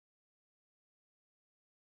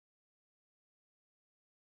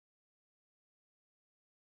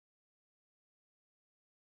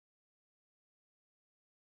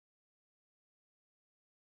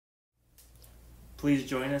Please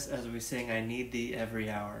join us as we sing I Need Thee Every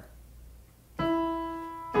Hour. I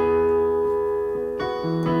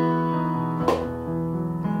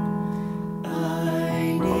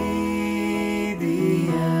need thee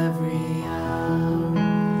every hour,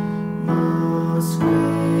 most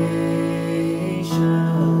gracious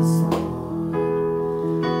Lord.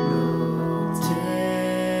 No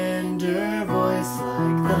tender voice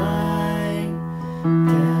like thine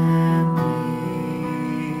can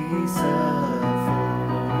peace afford.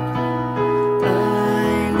 I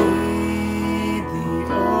need thee,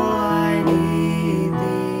 oh I need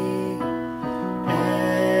thee.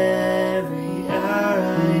 Every hour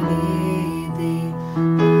I need thee.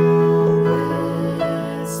 Oh,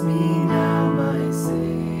 bless me now, my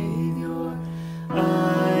Savior.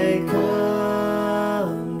 I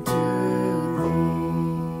come to thee.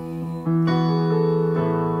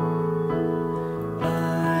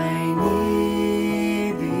 I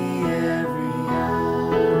need thee every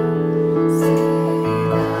hour. Stay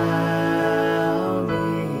thou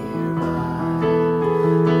nearby.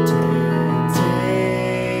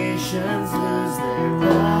 Temptations lose their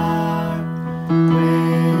power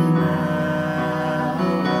when thou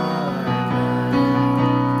art nigh.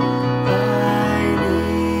 I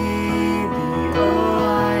need thee, oh I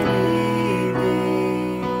need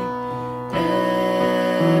thee.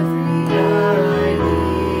 Every hour I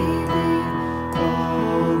need thee.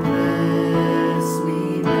 Oh, bless me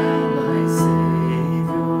now, my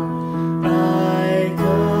Savior. I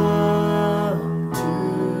come to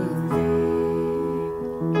thee.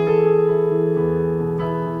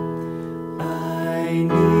 I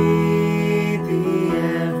need thee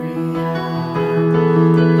every hour.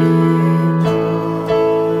 In joy or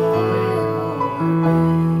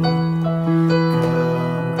pain,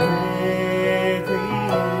 come quickly and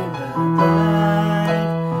abide.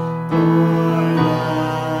 For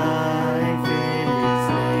life is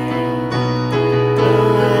vain. I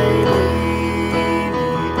need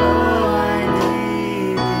thee, oh I need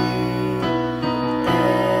thee.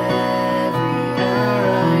 Every hour I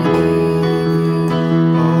need thee.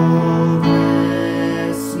 Oh,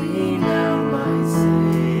 bless me now, my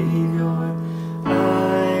Savior.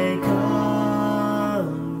 I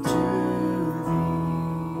come to thee.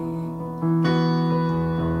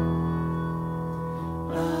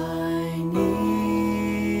 I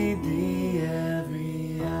need thee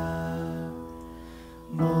every hour,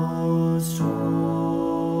 most holy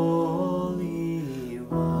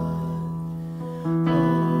one.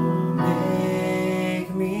 Oh, make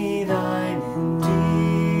me thine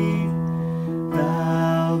indeed,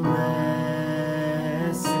 thou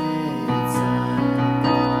blessed Son.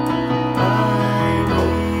 I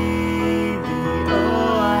need thee,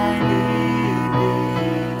 oh I need thee.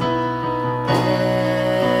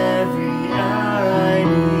 Every hour I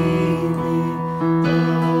need thee.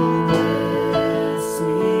 Oh, bless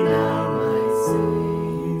me now, my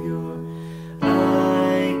Savior. I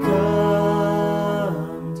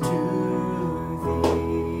come to thee.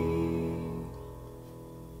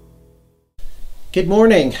 Good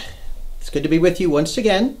morning. It's good to be with you once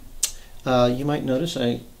again. You might notice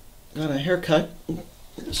I got a haircut.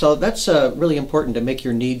 So that's really important to make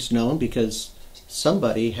your needs known because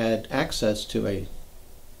somebody had access to a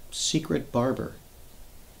secret barber.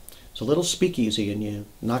 It's a little speakeasy and you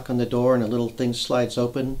knock on the door and a little thing slides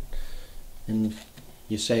open and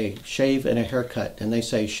you say shave and a haircut and they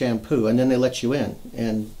say shampoo and then they let you in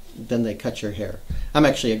and then they cut your hair. I'm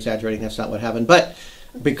actually exaggerating, that's not what happened, but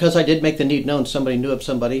because I did make the need known, somebody knew of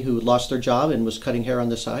somebody who lost their job and was cutting hair on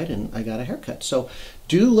the side and I got a haircut. So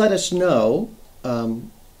do let us know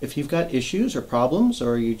if you've got issues or problems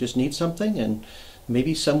or you just need something and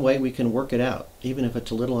maybe some way we can work it out, even if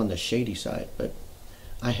it's a little on the shady side, but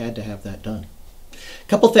I had to have that done. A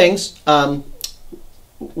couple things.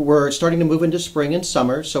 We're starting to move into spring and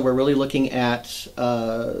summer, so we're really looking at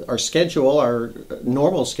our schedule, our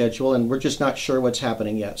normal schedule, and we're just not sure what's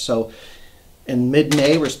happening yet. So in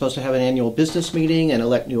mid-May, we're supposed to have an annual business meeting and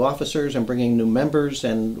elect new officers and bringing new members,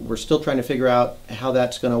 and we're still trying to figure out how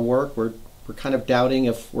that's going to work. We're kind of doubting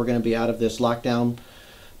if we're going to be out of this lockdown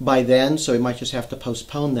by then, so we might just have to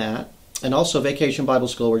postpone that. And also Vacation Bible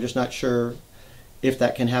School, we're just not sure if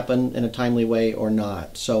that can happen in a timely way or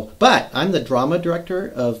not. So, but I'm the drama director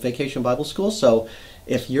of Vacation Bible School, so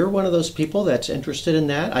if you're one of those people that's interested in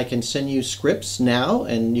that, I can send you scripts now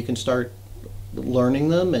and you can start learning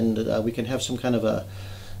them, and we can have some kind of a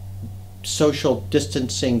social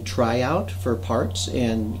distancing tryout for parts,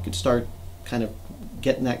 and you could start kind of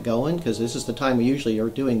getting that going, because this is the time we usually are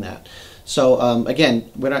doing that. So again,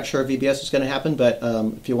 we're not sure if VBS is going to happen, but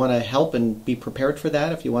if you want to help and be prepared for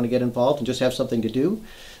that, if you want to get involved and just have something to do,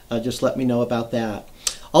 just let me know about that.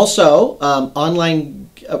 Also, online,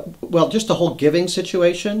 just the whole giving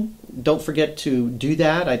situation. Don't forget to do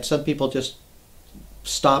that. Some people just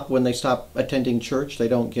stop when they stop attending church. They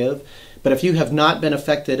don't give. But if you have not been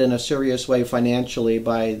affected in a serious way financially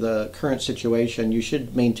by the current situation, you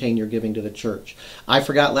should maintain your giving to the church. I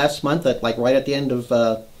forgot last month that, like, right at the end of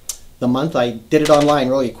the month, I did it online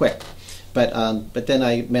really quick. But then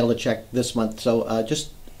I mailed a check this month. So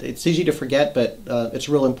it's easy to forget, but it's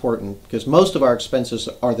real important because most of our expenses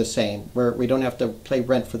are the same. We don't have to pay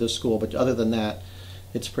rent for the school, but other than that,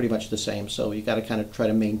 it's pretty much the same. So you got to kind of try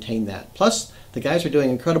to maintain that. Plus, the guys are doing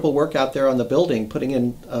incredible work out there on the building, putting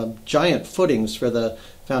in giant footings for the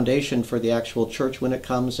foundation for the actual church when it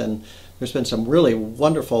comes, and there's been some really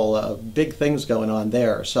wonderful big things going on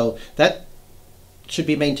there. So that should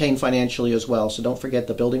be maintained financially as well. So don't forget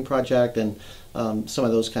the building project and some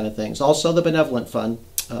of those kind of things. Also, the benevolent fund.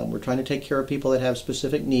 We're trying to take care of people that have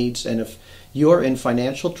specific needs, and if you're in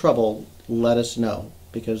financial trouble, let us know,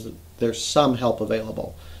 because there's some help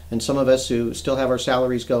available. And some of us who still have our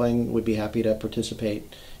salaries going would be happy to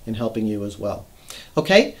participate in helping you as well.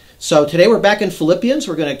 Okay, so today we're back in Philippians.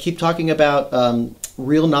 We're going to keep talking about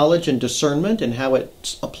real knowledge and discernment and how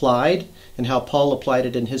it's applied and how Paul applied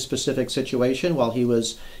it in his specific situation while he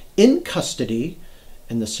was in custody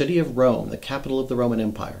in the city of Rome, the capital of the Roman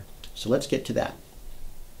Empire. So let's get to that.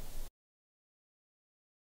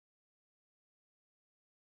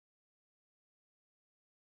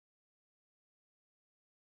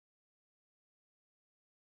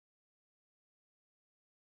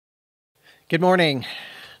 Good morning.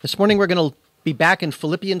 This morning we're going to be back in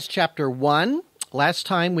Philippians chapter 1. Last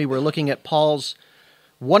time we were looking at Paul's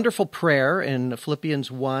wonderful prayer in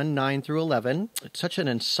Philippians 1, 9 through 11. It's such an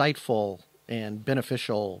insightful and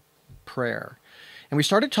beneficial prayer. And we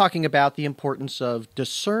started talking about the importance of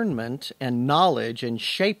discernment and knowledge in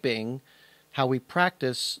shaping how we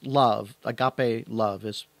practice love, agape love,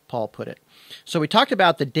 as Paul put it. So we talked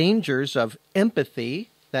about the dangers of empathy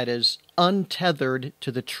that is untethered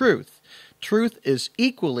to the truth. Truth is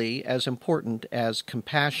equally as important as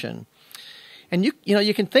compassion. And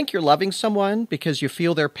you can think you're loving someone because you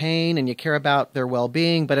feel their pain and you care about their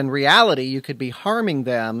well-being, but in reality you could be harming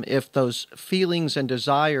them if those feelings and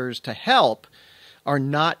desires to help are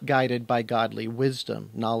not guided by godly wisdom,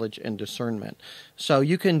 knowledge, and discernment. So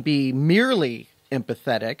you can be merely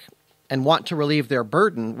empathetic and want to relieve their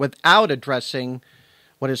burden without addressing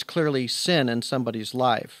what is clearly sin in somebody's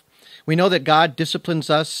life. We know that God disciplines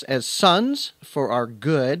us as sons for our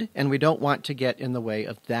good, and we don't want to get in the way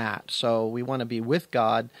of that. So we want to be with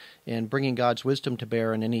God and bringing God's wisdom to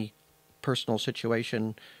bear in any personal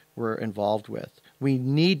situation we're involved with. We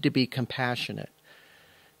need to be compassionate.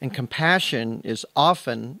 And compassion is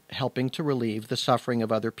often helping to relieve the suffering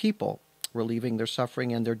of other people, relieving their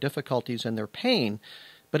suffering and their difficulties and their pain.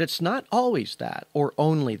 But it's not always that or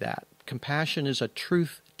only that. Compassion is a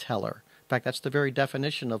truth teller. In fact, that's the very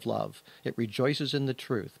definition of love. It rejoices in the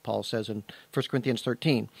truth, Paul says in 1 Corinthians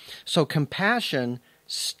 13. So compassion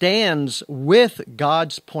stands with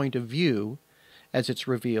God's point of view as it's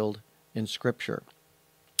revealed in Scripture.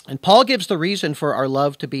 And Paul gives the reason for our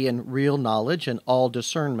love to be in real knowledge and all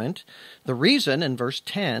discernment. The reason, in verse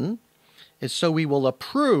 10, is so we will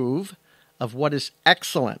approve of what is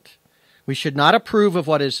excellent. We should not approve of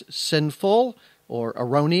what is sinful or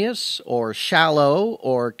erroneous, or shallow,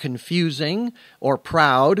 or confusing, or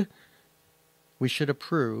proud. We should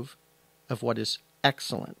approve of what is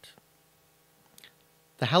excellent.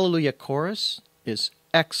 The Hallelujah Chorus is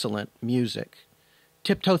excellent music.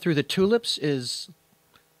 Tiptoe Through the Tulips is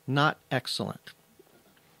not excellent.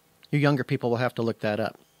 You younger people will have to look that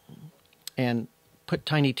up. And put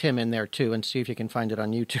Tiny Tim in there too and see if you can find it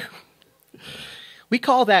on YouTube. We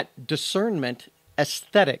call that discernment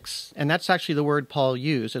aesthetics, and that's actually the word Paul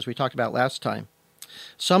used, as we talked about last time.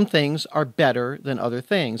 Some things are better than other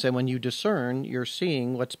things, and when you discern, you're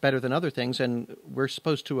seeing what's better than other things, and we're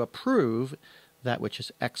supposed to approve that which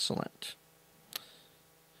is excellent.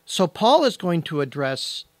 So Paul is going to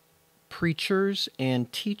address preachers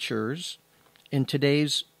and teachers in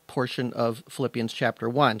today's portion of Philippians chapter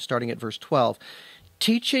 1, starting at verse 12.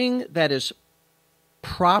 Teaching that is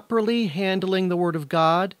properly handling the Word of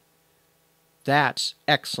God, that's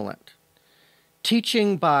excellent.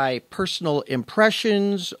 Teaching by personal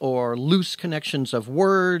impressions or loose connections of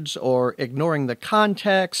words or ignoring the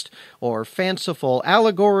context or fanciful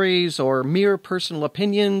allegories or mere personal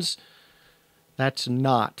opinions, that's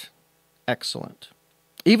not excellent.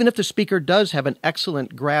 Even if the speaker does have an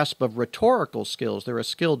excellent grasp of rhetorical skills, they're a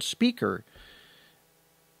skilled speaker,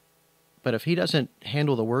 but if he doesn't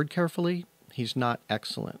handle the word carefully, he's not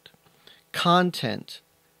excellent. Content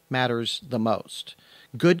matters the most.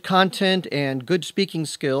 Good content and good speaking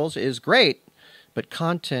skills is great, but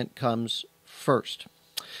content comes first.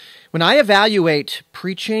 When I evaluate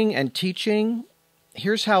preaching and teaching,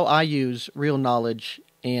 here's how I use real knowledge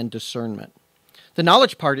and discernment. The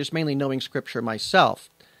knowledge part is mainly knowing Scripture myself.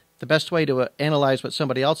 The best way to analyze what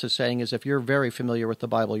somebody else is saying is if you're very familiar with the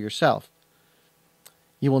Bible yourself.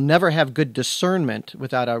 You will never have good discernment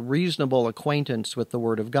without a reasonable acquaintance with the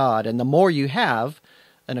Word of God. And the more you have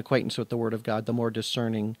an acquaintance with the Word of God, the more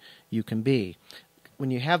discerning you can be.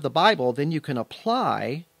 When you have the Bible, then you can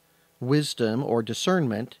apply wisdom or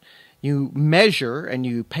discernment. You measure and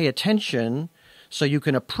you pay attention so you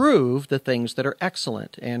can approve the things that are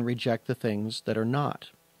excellent and reject the things that are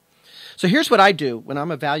not. So here's what I do when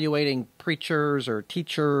I'm evaluating preachers or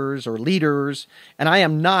teachers or leaders, and I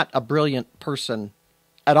am not a brilliant person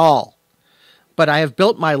at all, but I have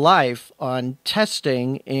built my life on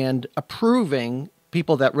testing and approving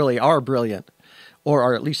people that really are brilliant, or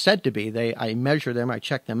are at least said to be. I measure them, I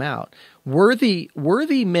check them out. Worthy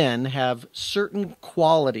men have certain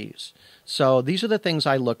qualities. So these are the things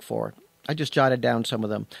I look for. I just jotted down some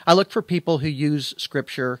of them. I look for people who use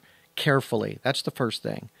Scripture carefully. That's the first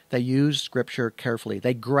thing. They use Scripture carefully.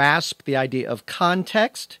 They grasp the idea of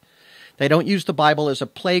context. They don't use the Bible as a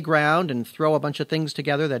playground and throw a bunch of things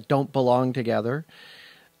together that don't belong together.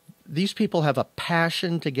 These people have a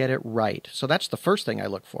passion to get it right. So that's the first thing I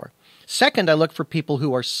look for. Second, I look for people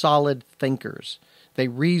who are solid thinkers. They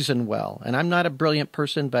reason well. And I'm not a brilliant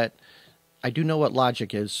person, but I do know what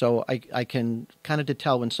logic is. So I can kind of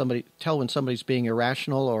tell when somebody's being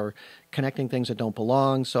irrational or connecting things that don't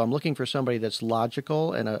belong. So I'm looking for somebody that's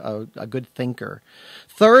logical and a good thinker.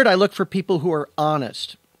 Third, I look for people who are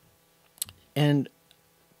honest. And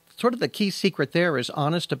sort of the key secret there is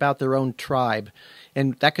honest about their own tribe.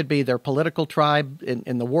 And that could be their political tribe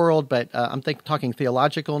in the world, but I'm talking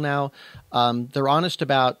theological now. They're honest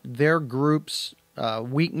about their group's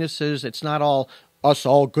weaknesses. It's not all us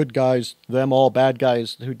all good guys, them all bad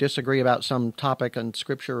guys who disagree about some topic on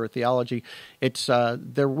Scripture or theology. It's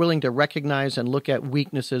they're willing to recognize and look at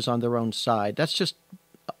weaknesses on their own side.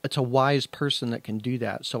 It's a wise person that can do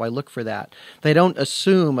that, so I look for that. They don't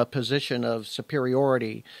assume a position of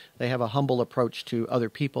superiority. They have a humble approach to other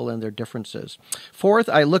people and their differences. Fourth,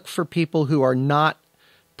 I look for people who are not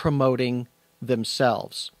promoting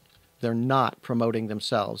themselves. They're not promoting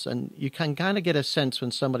themselves. And you can kind of get a sense when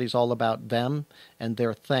somebody's all about them and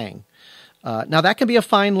their thing. Now, that can be a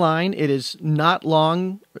fine line. It's not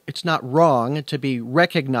wrong to be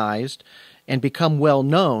recognized and become well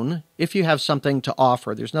known if you have something to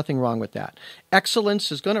offer. There's nothing wrong with that.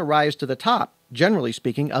 Excellence is going to rise to the top, generally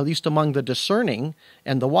speaking, at least among the discerning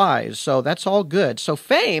and the wise. So that's all good. So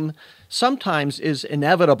fame sometimes is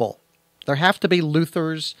inevitable. There have to be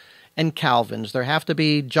Luthers and Calvins. There have to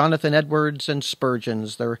be Jonathan Edwards and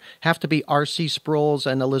Spurgeons. There have to be R.C. Sproul's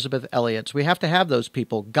and Elizabeth Elliot's. We have to have those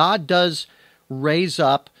people. God does raise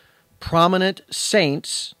up prominent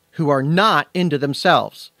saints who are not into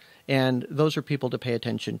themselves. And those are people to pay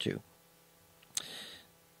attention to.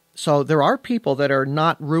 So there are people that are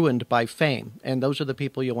not ruined by fame, and those are the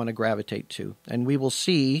people you want to gravitate to. And we will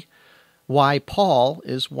see why Paul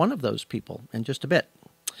is one of those people in just a bit.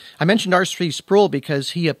 I mentioned R.C. Sproul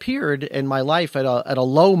because he appeared in my life at a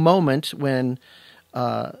low moment when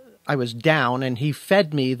I was down, and he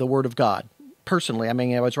fed me the Word of God personally. I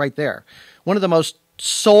mean, I was right there. One of the most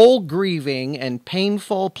soul-grieving and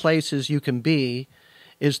painful places you can be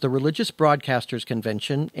is the Religious Broadcasters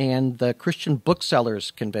Convention and the Christian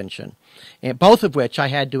Booksellers Convention, and both of which I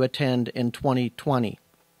had to attend in 2020.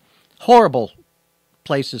 Horrible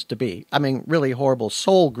places to be. I mean, really horrible,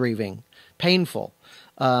 soul-grieving, painful.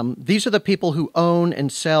 These are the people who own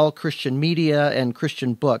and sell Christian media and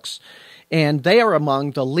Christian books, and they are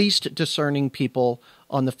among the least discerning people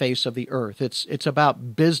on the face of the earth. It's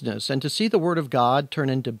about business, and to see the Word of God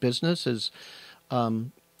turn into business is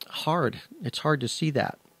hard. It's hard to see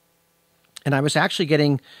that. And I was actually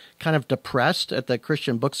getting kind of depressed at the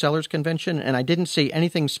Christian Booksellers Convention, and I didn't see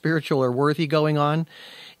anything spiritual or worthy going on.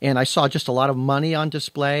 And I saw just a lot of money on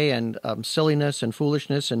display and silliness and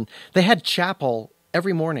foolishness. And they had chapel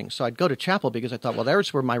every morning. So I'd go to chapel because I thought, well,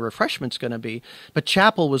 there's where my refreshment's going to be. But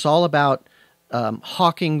chapel was all about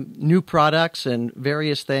hawking new products and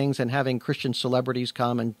various things and having Christian celebrities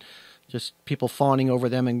come and just people fawning over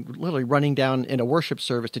them and literally running down in a worship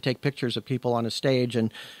service to take pictures of people on a stage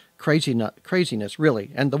and craziness,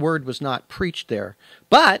 really. And the word was not preached there.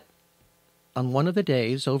 But on one of the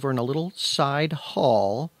days, over in a little side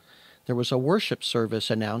hall, there was a worship service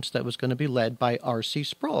announced that was going to be led by R.C.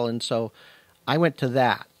 Sproul. And so I went to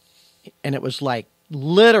that. And it was like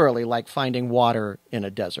literally like finding water in a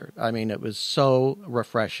desert. I mean, it was so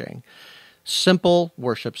refreshing. Simple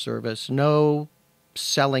worship service, no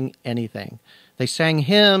selling anything. They sang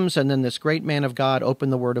hymns, and then this great man of God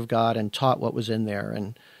opened the Word of God and taught what was in there,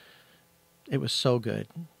 and it was so good.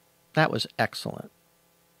 That was excellent,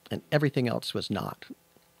 and everything else was not.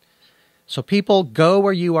 So people, go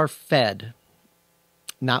where you are fed,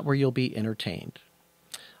 not where you'll be entertained.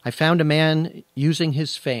 I found a man using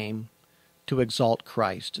his fame to exalt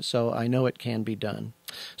Christ, so I know it can be done.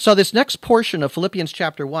 So this next portion of Philippians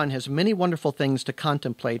chapter 1 has many wonderful things to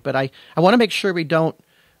contemplate, but I want to make sure we don't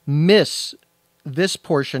miss this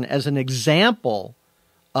portion as an example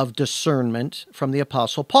of discernment from the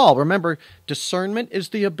Apostle Paul. Remember, discernment is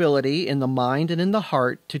the ability in the mind and in the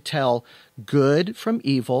heart to tell good from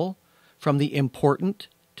evil, from the important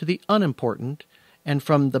to the unimportant, and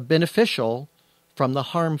from the beneficial from the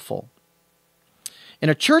harmful. In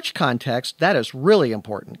a church context, that is really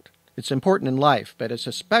important. It's important in life, but it's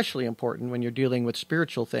especially important when you're dealing with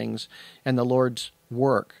spiritual things and the Lord's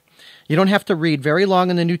work. You don't have to read very long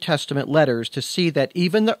in the New Testament letters to see that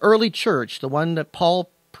even the early church, the one that Paul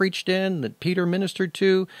preached in, that Peter ministered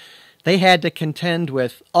to, they had to contend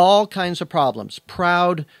with all kinds of problems.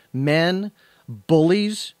 Proud men,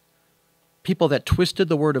 bullies, people that twisted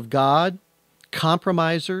the word of God,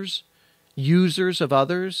 compromisers, users of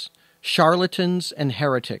others, charlatans, and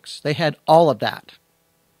heretics. They had all of that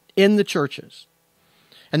in the churches.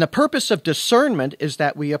 And the purpose of discernment is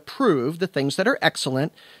that we approve the things that are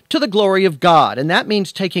excellent to the glory of God. And that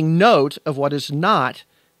means taking note of what is not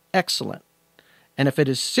excellent. And if it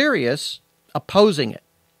is serious, opposing it.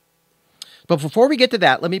 But before we get to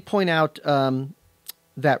that, let me point out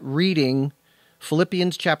that reading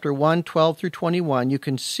Philippians chapter 1, 12 through 21, you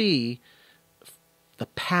can see the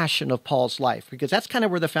passion of Paul's life, because that's kind of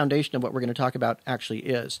where the foundation of what we're going to talk about actually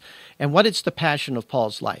is. And what is the passion of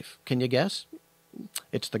Paul's life? Can you guess?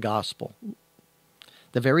 It's the gospel.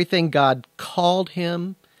 The very thing God called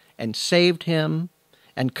him and saved him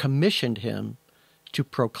and commissioned him to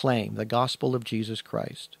proclaim, the gospel of Jesus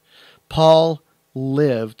Christ. Paul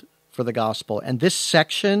lived for the gospel, and this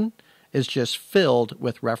section is just filled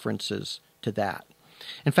with references to that.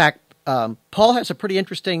 In fact, Paul has a pretty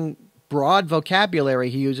interesting broad vocabulary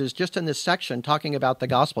he uses just in this section talking about the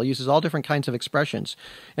gospel. He uses all different kinds of expressions.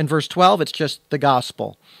 In verse 12, it's just the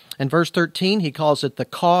gospel. In verse 13, he calls it the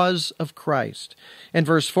cause of Christ. In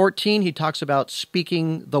verse 14, he talks about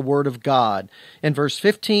speaking the word of God. In verse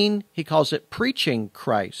 15, he calls it preaching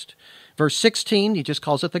Christ. Verse 16, he just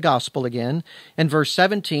calls it the gospel again. In verse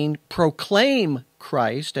 17, proclaim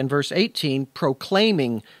Christ. And verse 18,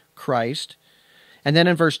 proclaiming Christ. And then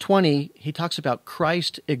in verse 20, he talks about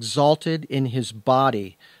Christ exalted in his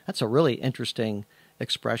body. That's a really interesting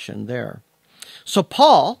expression there. So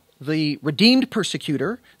Paul, the redeemed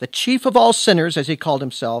persecutor, the chief of all sinners, as he called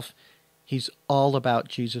himself, he's all about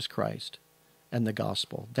Jesus Christ and the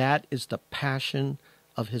gospel. That is the passion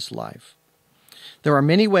of his life. There are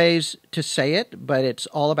many ways to say it, but it's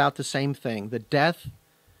all about the same thing. The death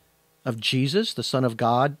of Jesus, the Son of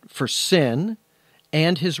God, for sin,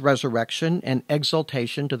 and his resurrection and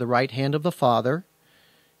exaltation to the right hand of the Father,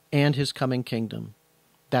 and his coming kingdom.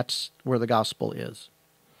 That's where the gospel is.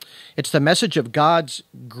 It's the message of God's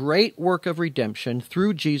great work of redemption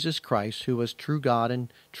through Jesus Christ, who was true God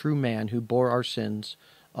and true man, who bore our sins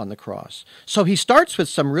on the cross. So he starts with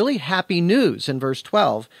some really happy news in verse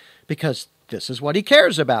 12, because this is what he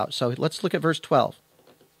cares about. So let's look at verse 12.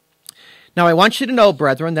 Now I want you to know,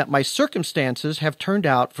 brethren, that my circumstances have turned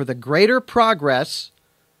out for the greater progress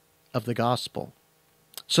of the gospel,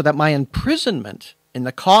 so that my imprisonment in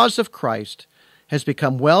the cause of Christ has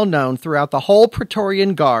become well known throughout the whole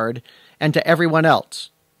Praetorian Guard and to everyone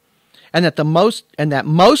else, and that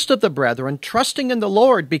most of the brethren, trusting in the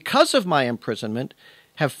Lord because of my imprisonment,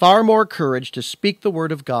 have far more courage to speak the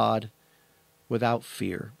word of God without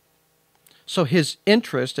fear. So his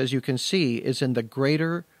interest, as you can see, is in the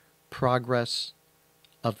greater progress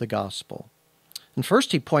of the gospel. And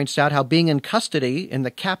first he points out how being in custody in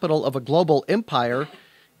the capital of a global empire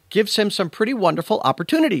gives him some pretty wonderful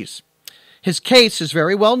opportunities. His case is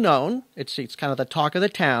very well known. It's kind of the talk of the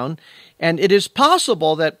town. And it is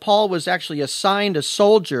possible that Paul was actually assigned a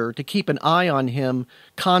soldier to keep an eye on him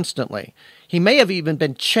constantly. He may have even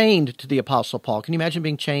been chained to the Apostle Paul. Can you imagine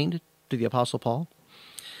being chained to the Apostle Paul?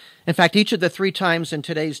 In fact, each of the 3 times in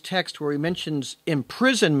today's text where he mentions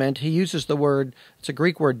imprisonment, he uses the word, it's a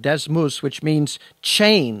Greek word, desmos, which means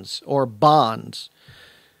chains or bonds.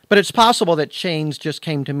 But it's possible that chains just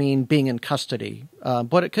came to mean being in custody.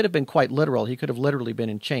 But it could have been quite literal. He could have literally been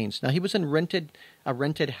in chains. Now, he was in a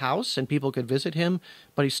rented house, and people could visit him,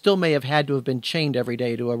 but he still may have had to have been chained every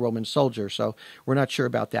day to a Roman soldier, so we're not sure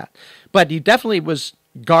about that. But he definitely was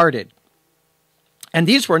guarded. And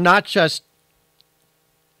these were not just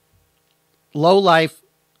low-life,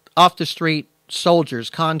 off-the-street soldiers,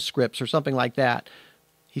 conscripts, or something like that.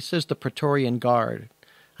 He says the Praetorian Guard.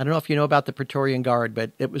 I don't know if you know about the Praetorian Guard,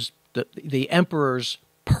 but it was the emperor's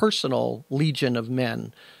personal legion of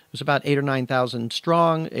men. It was about 8,000 or 9,000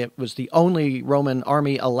 strong. It was the only Roman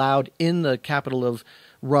army allowed in the capital of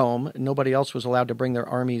Rome. Nobody else was allowed to bring their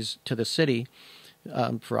armies to the city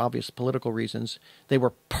for obvious political reasons. They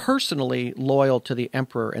were personally loyal to the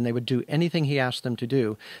emperor, and they would do anything he asked them to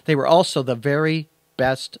do. They were also the very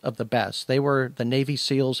best of the best. They were the Navy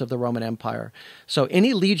SEALs of the Roman Empire. So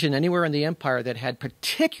any legion anywhere in the empire that had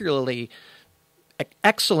particularly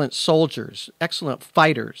excellent soldiers, excellent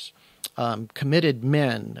fighters, committed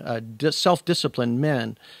men, self-disciplined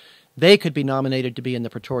men, they could be nominated to be in the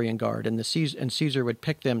Praetorian Guard, and Caesar would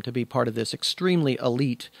pick them to be part of this extremely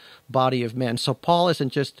elite body of men. So Paul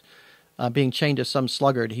isn't just being chained to some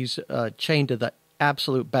sluggard. He's chained to the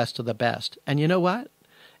absolute best of the best. And you know what?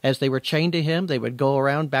 As they were chained to him, they would go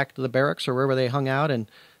around back to the barracks or wherever they hung out and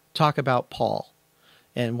talk about Paul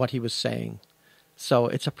and what he was saying. So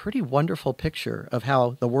it's a pretty wonderful picture of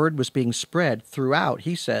how the word was being spread throughout,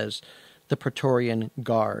 he says, the Praetorian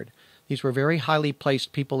Guard. These were very highly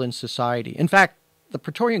placed people in society. In fact, the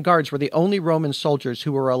Praetorian Guards were the only Roman soldiers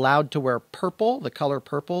who were allowed to wear purple, the color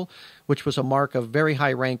purple, which was a mark of very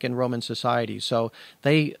high rank in Roman society. So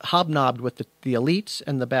they hobnobbed with the elites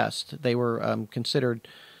and the best. They were considered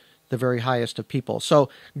the very highest of people. So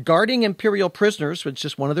guarding imperial prisoners was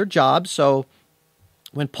just one of their jobs. So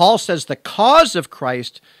when Paul says the cause of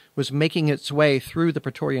Christ was making its way through the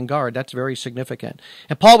Praetorian Guard, that's very significant.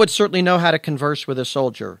 And Paul would certainly know how to converse with a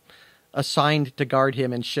soldier assigned to guard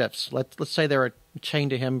him in shifts. Let's say they're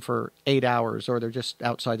chained to him for 8 hours, or they're just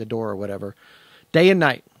outside the door or whatever, day and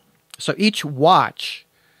night. So each watch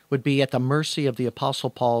would be at the mercy of the Apostle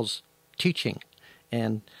Paul's teaching.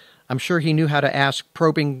 And I'm sure he knew how to ask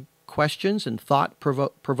probing questions and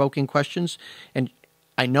thought-provoking questions. And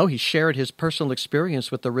I know he shared his personal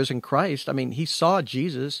experience with the risen Christ. I mean, he saw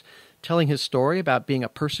Jesus telling his story about being a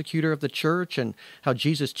persecutor of the church and how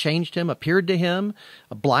Jesus changed him, appeared to him,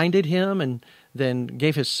 blinded him, and then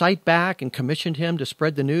gave his sight back and commissioned him to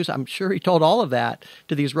spread the news. I'm sure he told all of that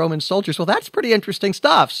to these Roman soldiers. Well, that's pretty interesting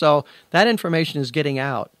stuff. So that information is getting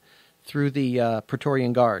out through the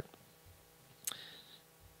Praetorian Guard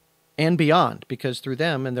and beyond, because through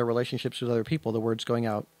them and their relationships with other people, the word's going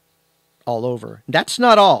out all over. That's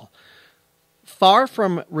not all. Far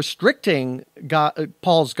from restricting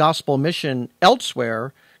Paul's gospel mission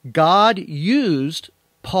elsewhere, God used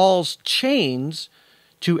Paul's chains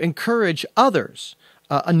to encourage others,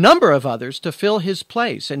 a number of others, to fill his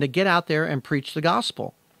place and to get out there and preach the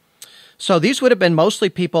gospel. So these would have been mostly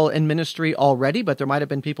people in ministry already, but there might have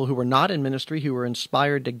been people who were not in ministry who were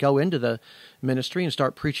inspired to go into the ministry and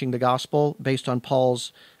start preaching the gospel based on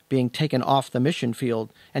Paul's being taken off the mission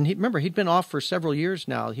field. And remember, he'd been off for several years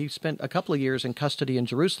now. He spent a couple of years in custody in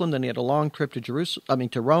Jerusalem, then he had a long trip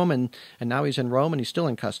to Rome, and now he's in Rome and he's still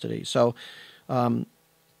in custody. So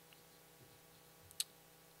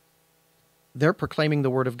they're proclaiming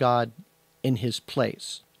the word of God in his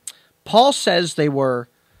place. Paul says they were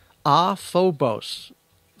aphobos.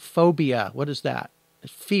 Phobia, what is that?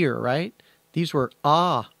 Fear, right? These were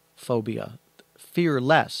aphobia,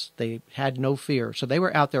 fearless. They had no fear. So they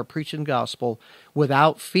were out there preaching the gospel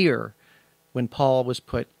without fear when Paul was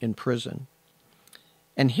put in prison.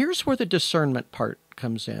 And here's where the discernment part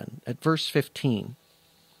comes in, at verse 15.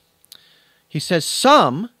 He says,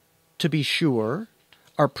 some, to be sure,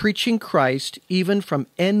 are preaching Christ even from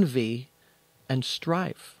envy and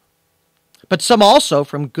strife, but some also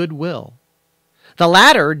from goodwill. The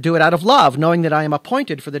latter do it out of love, knowing that I am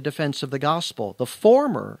appointed for the defense of the gospel. The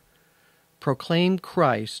former proclaim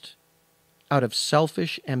Christ out of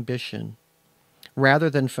selfish ambition, rather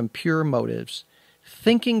than from pure motives,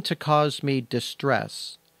 thinking to cause me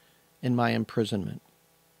distress in my imprisonment.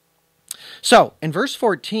 So, in verse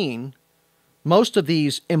 14, most of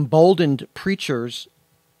these emboldened preachers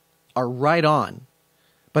are right on.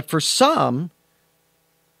 But for some,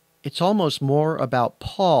 it's almost more about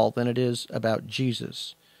Paul than it is about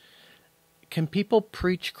Jesus. Can people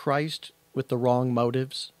preach Christ with the wrong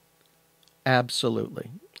motives?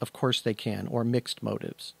 Absolutely. Of course they can, or mixed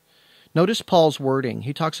motives. Notice Paul's wording.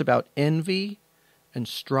 He talks about envy and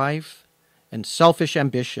strife and selfish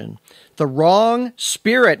ambition. The wrong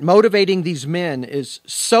spirit motivating these men is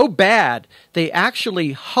so bad, they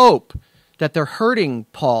actually hope that they're hurting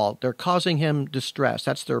Paul. They're causing him distress.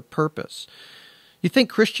 That's their purpose. You think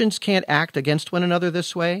Christians can't act against one another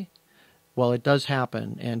this way? Well, it does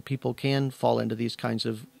happen, and people can fall into these kinds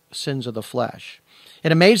of sins of the flesh.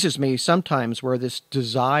 It amazes me sometimes where this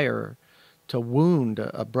desire to wound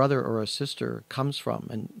a brother or a sister comes from,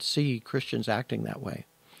 and see Christians acting that way.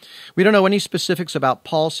 We don't know any specifics about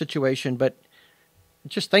Paul's situation, but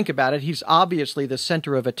just think about it. He's obviously the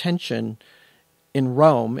center of attention in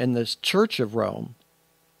Rome, in this church of Rome.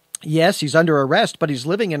 Yes, he's under arrest, but he's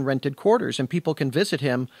living in rented quarters, and people can visit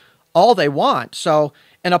him all they want. So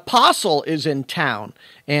an apostle is in town,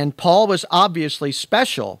 and Paul was obviously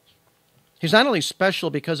special. He's not only special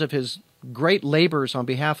because of his great labors on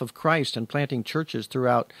behalf of Christ and planting churches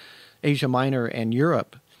throughout Asia Minor and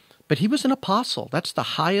Europe, but he was an apostle. That's the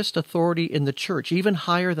highest authority in the church, even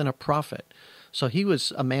higher than a prophet. So he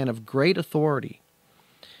was a man of great authority.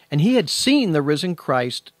 And he had seen the risen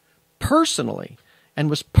Christ personally and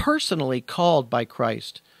was personally called by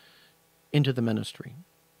Christ into the ministry.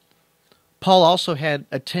 Paul also had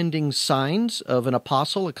attending signs of an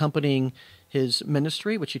apostle accompanying his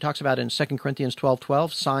ministry, which he talks about in 2 Corinthians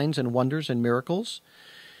 12:12, signs and wonders and miracles.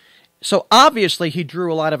 So obviously he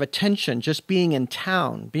drew a lot of attention just being in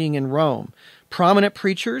town, being in Rome. Prominent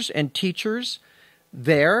preachers and teachers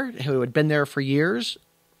there, who had been there for years,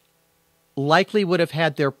 likely would have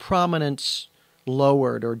had their prominence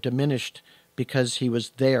lowered or diminished because he was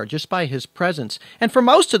there, just by his presence. And for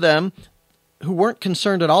most of them, who weren't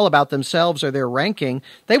concerned at all about themselves or their ranking,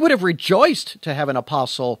 they would have rejoiced to have an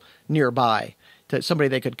apostle nearby, to somebody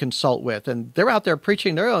they could consult with. And they're out there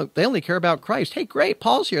preaching. They only care about Christ. Hey, great,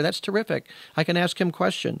 Paul's here. That's terrific. I can ask him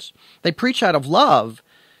questions. They preach out of love,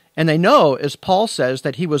 and they know, as Paul says,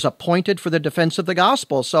 that he was appointed for the defense of the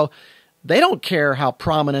gospel. So they don't care how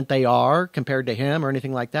prominent they are compared to him or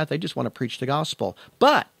anything like that. They just want to preach the gospel.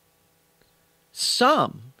 But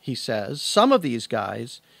some, he says, some of these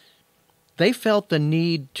guys, they felt the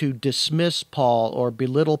need to dismiss Paul or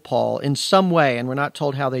belittle Paul in some way, and we're not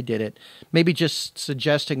told how they did it, maybe just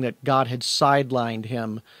suggesting that God had sidelined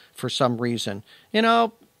him for some reason. You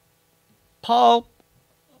know, Paul,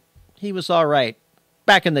 he was all right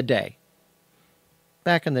back in the day.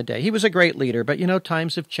 Back in the day. He was a great leader, but you know,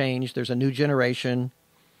 times have changed. There's a new generation,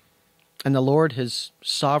 and the Lord has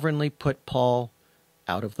sovereignly put Paul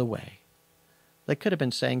out of the way. They could have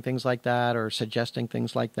been saying things like that or suggesting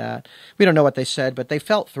things like that. We don't know what they said, but they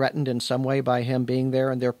felt threatened in some way by him being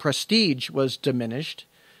there, and their prestige was diminished,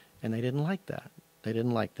 and they didn't like that. They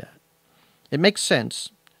didn't like that. It makes sense.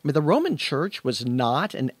 I mean, the Roman church was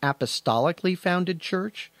not an apostolically founded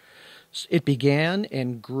church. It began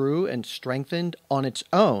and grew and strengthened on its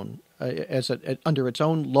own, under its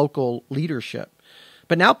own local leadership.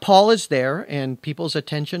 But now Paul is there, and people's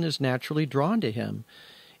attention is naturally drawn to him.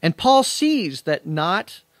 And Paul sees that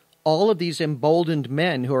not all of these emboldened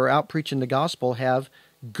men who are out preaching the gospel have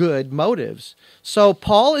good motives. So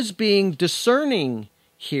Paul is being discerning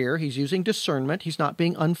here. He's using discernment. He's not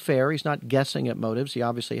being unfair. He's not guessing at motives. He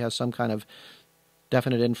obviously has some kind of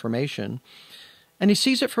definite information. And he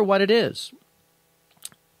sees it for what it is.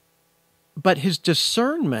 But his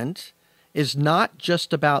discernment is not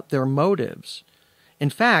just about their motives. In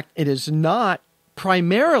fact, it is not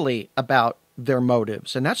primarily about their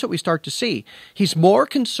motives. And that's what we start to see. He's more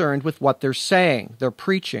concerned with what they're saying, they're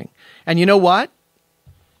preaching. And you know what?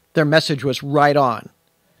 Their message was right on.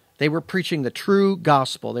 They were preaching the true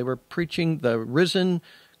gospel. They were preaching the risen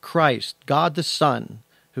Christ, God the Son,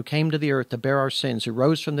 who came to the earth to bear our sins, who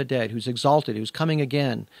rose from the dead, who's exalted, who's coming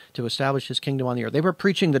again to establish his kingdom on the earth. They were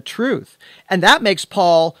preaching the truth. And that makes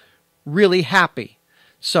Paul really happy.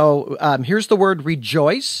 So here's the word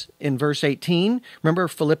rejoice in verse 18. Remember,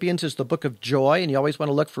 Philippians is the book of joy, and you always want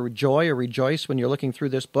to look for joy or rejoice when you're looking through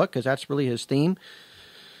this book, because that's really his theme.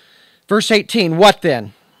 Verse 18, what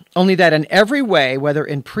then? Only that in every way, whether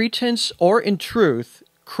in pretense or in truth,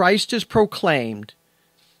 Christ is proclaimed,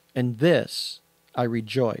 and this I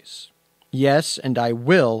rejoice. Yes, and I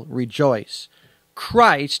will rejoice.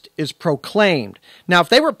 Christ is proclaimed. Now, if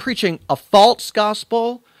they were preaching a false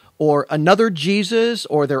gospel, or another Jesus,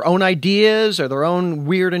 or their own ideas, or their own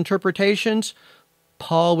weird interpretations,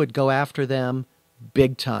 Paul would go after them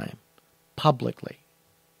big time, publicly.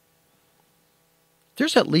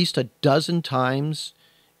 There's at least a dozen times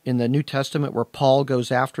in the New Testament where Paul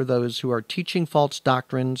goes after those who are teaching false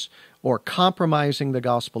doctrines or compromising the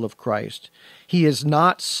gospel of Christ. He is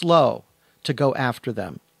not slow to go after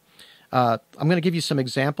them. I'm going to give you some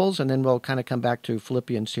examples, and then we'll kind of come back to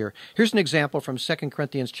Philippians here. Here's an example from 2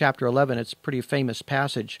 Corinthians chapter 11. It's a pretty famous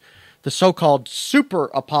passage. The so-called super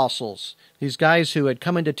apostles, these guys who had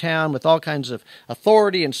come into town with all kinds of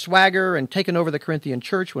authority and swagger and taken over the Corinthian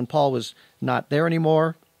church when Paul was not there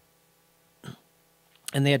anymore,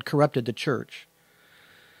 and they had corrupted the church.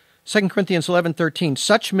 2 Corinthians 11:13,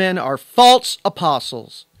 such men are false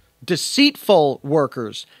apostles, deceitful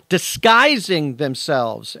workers, disguising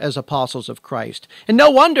themselves as apostles of Christ. And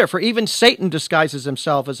no wonder, for even Satan disguises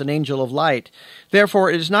himself as an angel of light.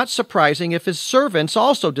 Therefore, it is not surprising if his servants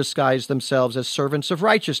also disguise themselves as servants of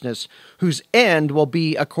righteousness, whose end will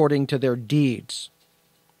be according to their deeds.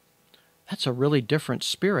 That's a really different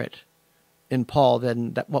spirit in Paul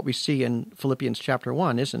than what we see in Philippians chapter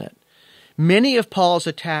 1, isn't it? Many of Paul's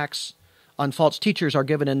attacks on false teachers are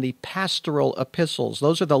given in the pastoral epistles.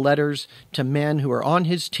 Those are the letters to men who are on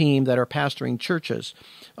his team that are pastoring churches.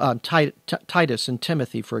 Titus and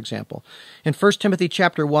Timothy, for example. In 1 Timothy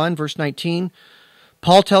chapter 1, verse 19,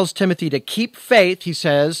 Paul tells Timothy to keep faith, he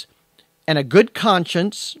says, and a good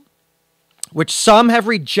conscience, which some have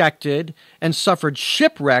rejected and suffered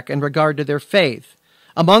shipwreck in regard to their faith.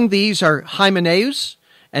 Among these are Hymenaeus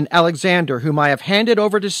and Alexander, whom I have handed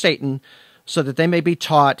over to Satan, so that they may be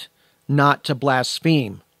taught not to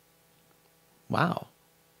blaspheme. Wow.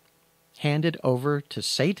 Handed over to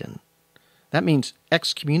Satan. That means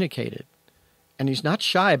excommunicated. And he's not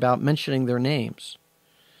shy about mentioning their names.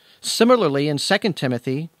 Similarly, in 2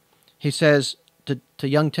 Timothy, he says to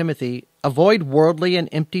young Timothy, avoid worldly and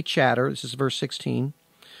empty chatter, this is verse 16,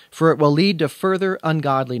 for it will lead to further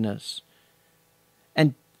ungodliness.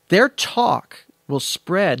 And their talk will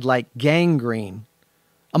spread like gangrene.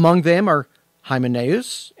 Among them are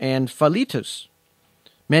Hymenaeus and Philetus,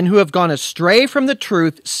 men who have gone astray from the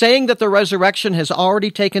truth, saying that the resurrection has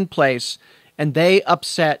already taken place, and they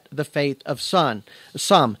upset the faith of some.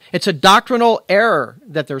 It's a doctrinal error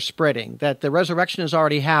that they're spreading, that the resurrection has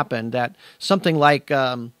already happened, that something like,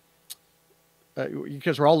 because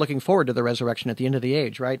we're all looking forward to the resurrection at the end of the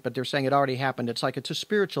age, right? But they're saying it already happened. It's like it's a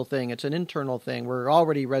spiritual thing. It's an internal thing. We're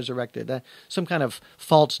already resurrected. Some kind of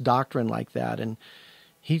false doctrine like that. And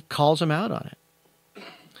he calls them out on it.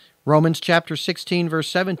 Romans chapter 16, verse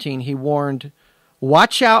 17, he warned,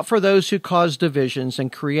 watch out for those who cause divisions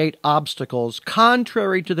and create obstacles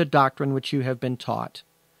contrary to the doctrine which you have been taught.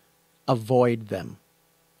 Avoid them,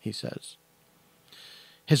 he says.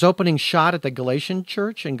 His opening shot at the Galatian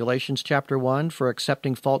church in Galatians chapter 1 for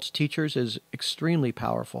accepting false teachers is extremely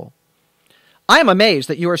powerful. I am amazed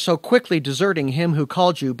that you are so quickly deserting him who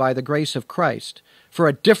called you by the grace of Christ for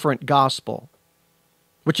a different gospel,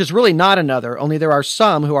 which is really not another, only there are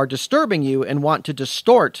some who are disturbing you and want to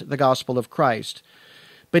distort the gospel of Christ.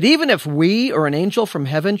 But even if we or an angel from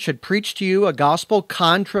heaven should preach to you a gospel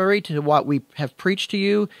contrary to what we have preached to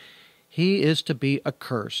you, he is to be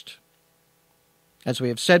accursed. As we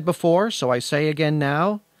have said before, so I say again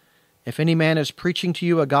now, if any man is preaching to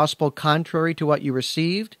you a gospel contrary to what you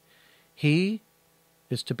received, he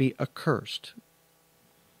is to be accursed.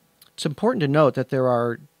 It's important to note that there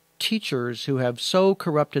are teachers who have so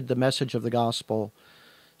corrupted the message of the gospel,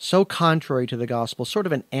 so contrary to the gospel, sort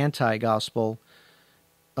of an anti-gospel.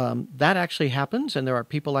 That actually happens, and there are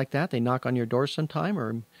people like that. They knock on your door sometime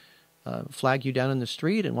or flag you down in the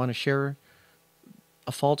street and want to share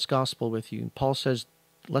a false gospel with you. Paul says,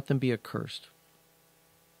 let them be accursed.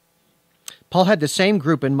 Paul had the same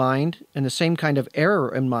group in mind and the same kind of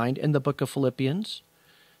error in mind in the book of Philippians,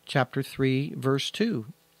 chapter 3, verse 2,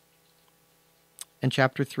 and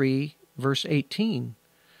chapter 3, verse 18.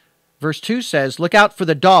 Verse 2 says, look out for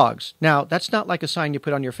the dogs. Now, that's not like a sign you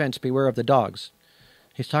put on your fence, beware of the dogs.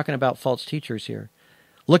 He's talking about false teachers here.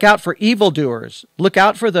 Look out for evildoers. Look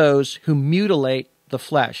out for those who mutilate the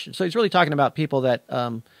flesh. So he's really talking about people that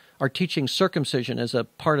are teaching circumcision as a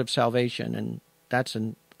part of salvation, and that's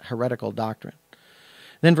an heretical doctrine.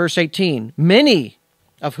 Then verse 18, many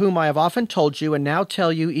of whom I have often told you and now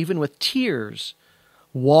tell you even with tears,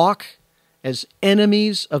 walk as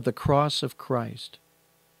enemies of the cross of Christ.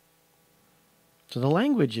 So the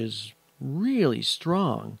language is really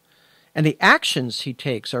strong, and the actions he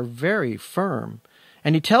takes are very firm.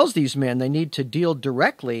 And he tells these men they need to deal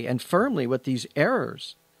directly and firmly with these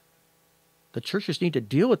errors. The churches need to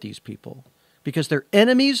deal with these people because they're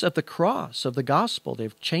enemies of the cross, of the gospel.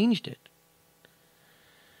 They've changed it.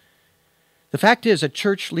 The fact is, a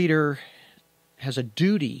church leader has a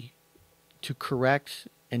duty to correct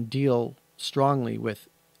and deal strongly with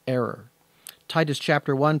error. Titus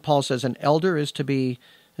chapter 1, Paul says an elder is to be,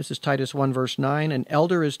 this is Titus 1 verse 9, an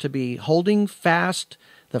elder is to be holding fast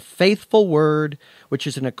the faithful word, which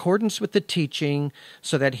is in accordance with the teaching,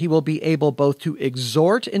 so that he will be able both to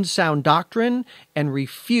exhort in sound doctrine and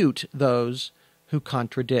refute those who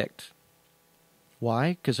contradict.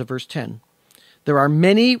 Why? Because of verse 10. There are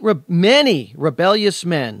many rebellious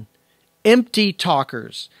men, empty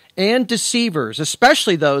talkers, and deceivers,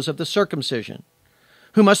 especially those of the circumcision,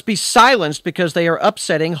 who must be silenced because they are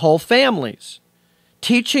upsetting whole families,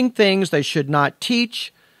 teaching things they should not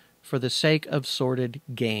teach for the sake of sordid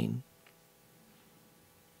gain.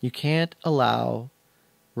 You can't allow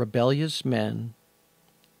rebellious men,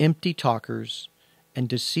 empty talkers, and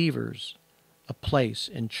deceivers a place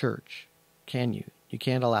in church, can you? You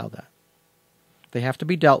can't allow that. They have to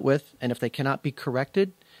be dealt with, and if they cannot be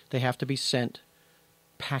corrected, they have to be sent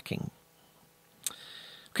packing.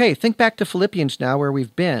 Okay, think back to Philippians now, where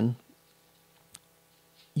we've been.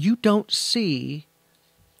 You don't see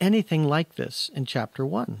anything like this in chapter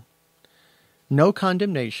 1. No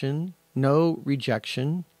condemnation, no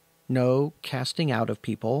rejection, no casting out of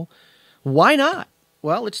people. Why not?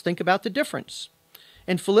 Well, let's think about the difference.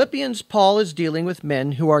 In Philippians, Paul is dealing with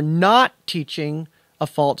men who are not teaching a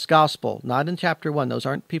false gospel. Not in chapter 1. Those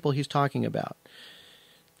aren't people he's talking about.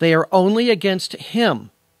 They are only against him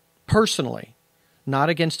personally, not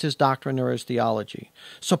against his doctrine or his theology.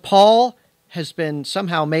 So Paul has been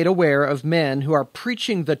somehow made aware of men who are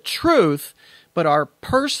preaching the truth, but are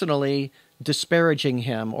personally disparaging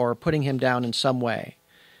him or putting him down in some way.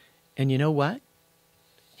 And you know what?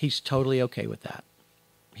 He's totally okay with that.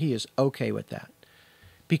 He is okay with that.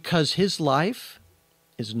 Because his life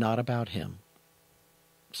is not about him.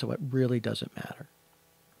 So it really doesn't matter.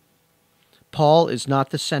 Paul is not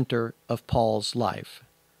the center of Paul's life.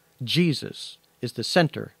 Jesus is the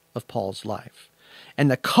center of Paul's life. And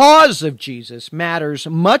the cause of Jesus matters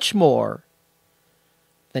much more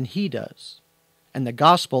than he does. And the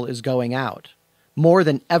gospel is going out more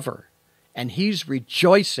than ever. And he's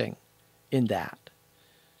rejoicing in that.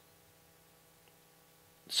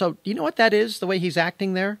 So, do you know what that is, the way he's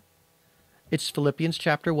acting there? It's Philippians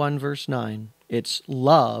chapter 1, verse 9. It's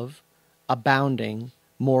love abounding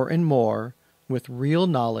more and more with real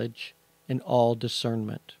knowledge and all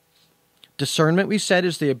discernment. Discernment, we said,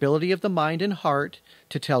 is the ability of the mind and heart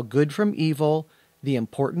to tell good from evil, the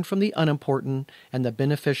important from the unimportant, and the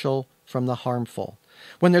beneficial from the harmful.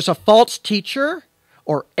 When there's a false teacher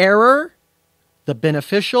or error, the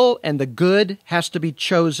beneficial and the good has to be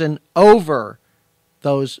chosen over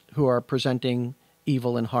those who are presenting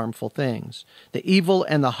evil and harmful things. The evil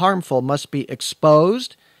and the harmful must be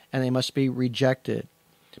exposed and they must be rejected.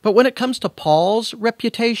 But when it comes to Paul's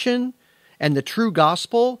reputation and the true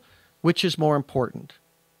gospel, which is more important?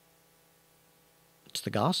 It's the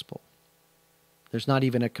gospel. There's not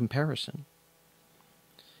even a comparison.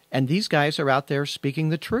 And these guys are out there speaking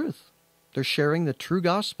the truth. They're sharing the true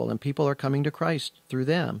gospel, and people are coming to Christ through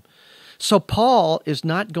them. So Paul is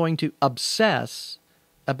not going to obsess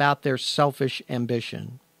about their selfish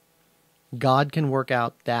ambition. God can work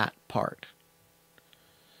out that part.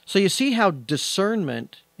 So you see how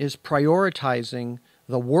discernment is prioritizing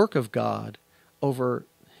the work of God over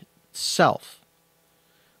self.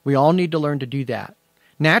 We all need to learn to do that.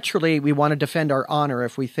 Naturally, we want to defend our honor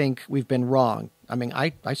if we think we've been wrong. I mean,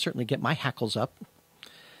 I certainly get my hackles up.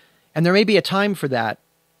 And there may be a time for that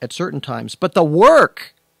at certain times. But the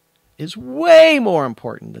work is way more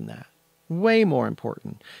important than that. Way more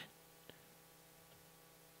important.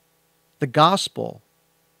 The gospel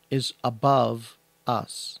is above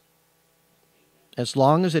us, as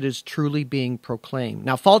long as it is truly being proclaimed.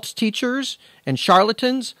 Now, false teachers and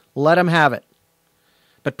charlatans, let them have it.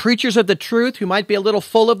 But preachers of the truth who might be a little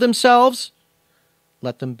full of themselves,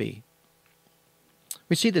 let them be.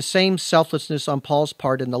 We see the same selflessness on Paul's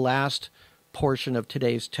part in the last portion of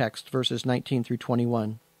today's text, verses 19 through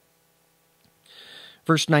 21.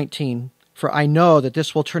 Verse 19, "For I know that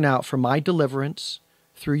this will turn out for my deliverance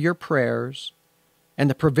through your prayers and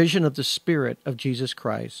the provision of the Spirit of Jesus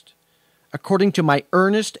Christ, according to my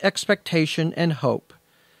earnest expectation and hope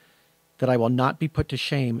that I will not be put to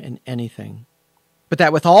shame in anything, but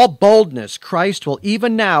that with all boldness Christ will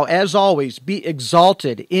even now, as always, be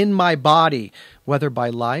exalted in my body, whether by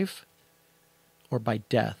life or by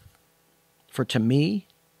death. For to me,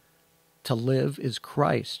 to live is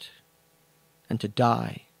Christ, and to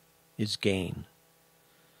die is gain."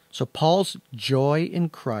 So Paul's joy in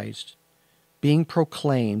Christ being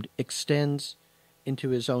proclaimed extends into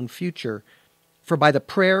his own future. For by the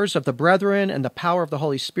prayers of the brethren and the power of the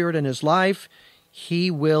Holy Spirit in his life,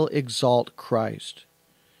 he will exalt Christ.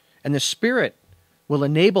 And the Spirit will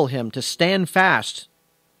enable him to stand fast.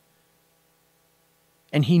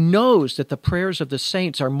 And he knows that the prayers of the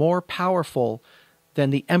saints are more powerful than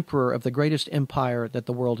the emperor of the greatest empire that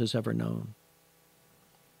the world has ever known.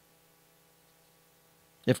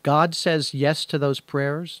 If God says yes to those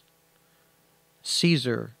prayers,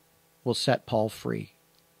 Caesar will set Paul free.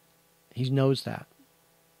 He knows that.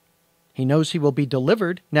 He knows he will be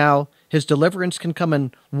delivered. Now, his deliverance can come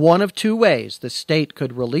in one of two ways. The state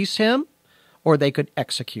could release him, or they could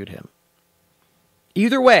execute him.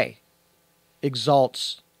 Either way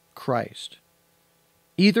exalts Christ.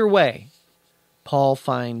 Either way, Paul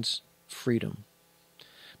finds freedom.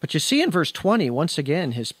 But you see in verse 20, once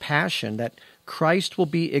again, his passion that Christ will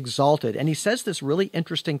be exalted. And he says this really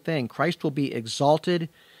interesting thing. Christ will be exalted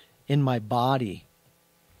in my body.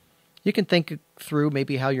 You can think through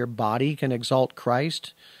maybe how your body can exalt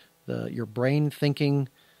Christ, your brain thinking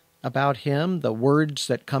about him, the words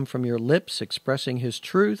that come from your lips expressing his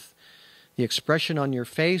truth, the expression on your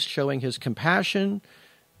face showing his compassion,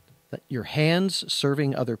 your hands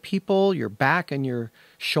serving other people, your back and your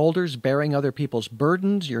shoulders bearing other people's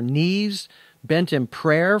burdens, your knees bent in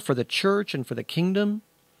prayer for the church and for the kingdom,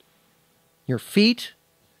 your feet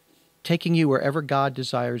taking you wherever God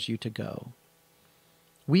desires you to go.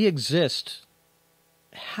 We exist,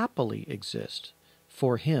 happily exist,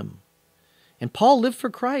 for him. And Paul lived for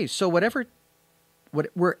Christ, so wherever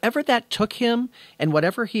that took him and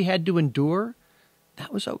whatever he had to endure,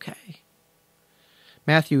 that was okay.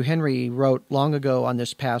 Matthew Henry wrote long ago on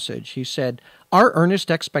this passage, he said, "Our earnest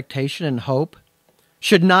expectation and hope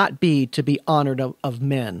should not be to be honored of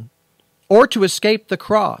men or to escape the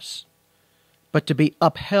cross, but to be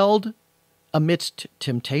upheld amidst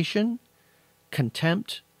temptation,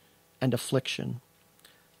 contempt, and affliction.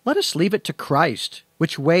 Let us leave it to Christ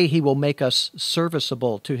which way he will make us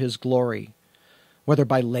serviceable to his glory, whether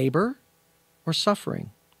by labor or suffering,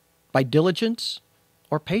 by diligence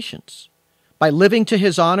or patience, by living to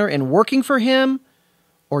his honor and working for him,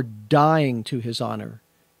 or dying to his honor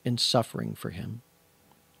in suffering for him."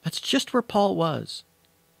 That's just where Paul was.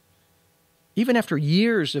 Even after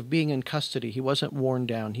years of being in custody, he wasn't worn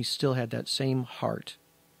down. He still had that same heart.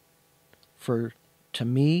 For to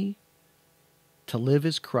me, to live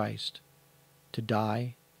is Christ, to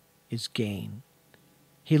die is gain.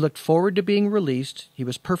 He looked forward to being released. He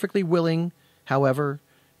was perfectly willing, however,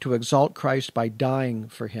 to exalt Christ by dying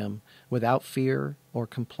for him without fear or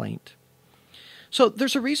complaint. So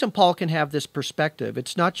there's a reason Paul can have this perspective.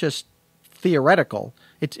 It's not just theoretical.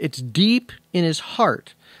 It's deep in his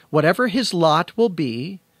heart. Whatever his lot will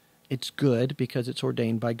be, it's good because it's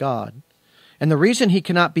ordained by God. And the reason he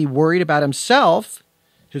cannot be worried about himself,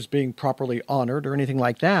 his being properly honored or anything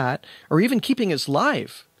like that, or even keeping his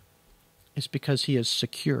life, is because he is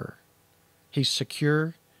secure. He's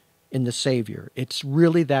secure in the Savior. It's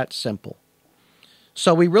really that simple.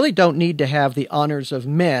 So we really don't need to have the honors of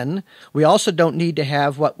men. We also don't need to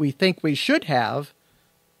have what we think we should have,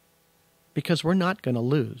 because we're not going to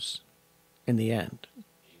lose in the end.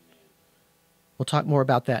 We'll talk more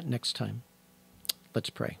about that next time. Let's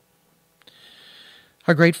pray.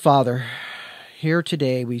 Our great Father, here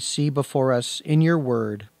today we see before us in your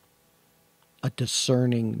word a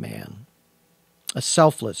discerning man, a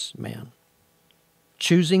selfless man,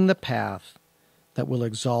 choosing the path that will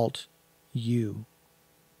exalt you.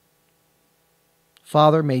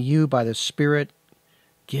 Father, may you, by the Spirit,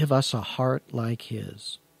 give us a heart like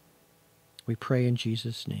his. We pray in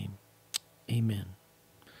Jesus' name. Amen.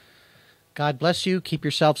 God bless you. Keep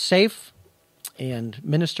yourself safe and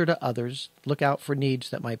minister to others. Look out for needs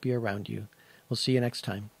that might be around you. We'll see you next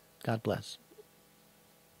time. God bless.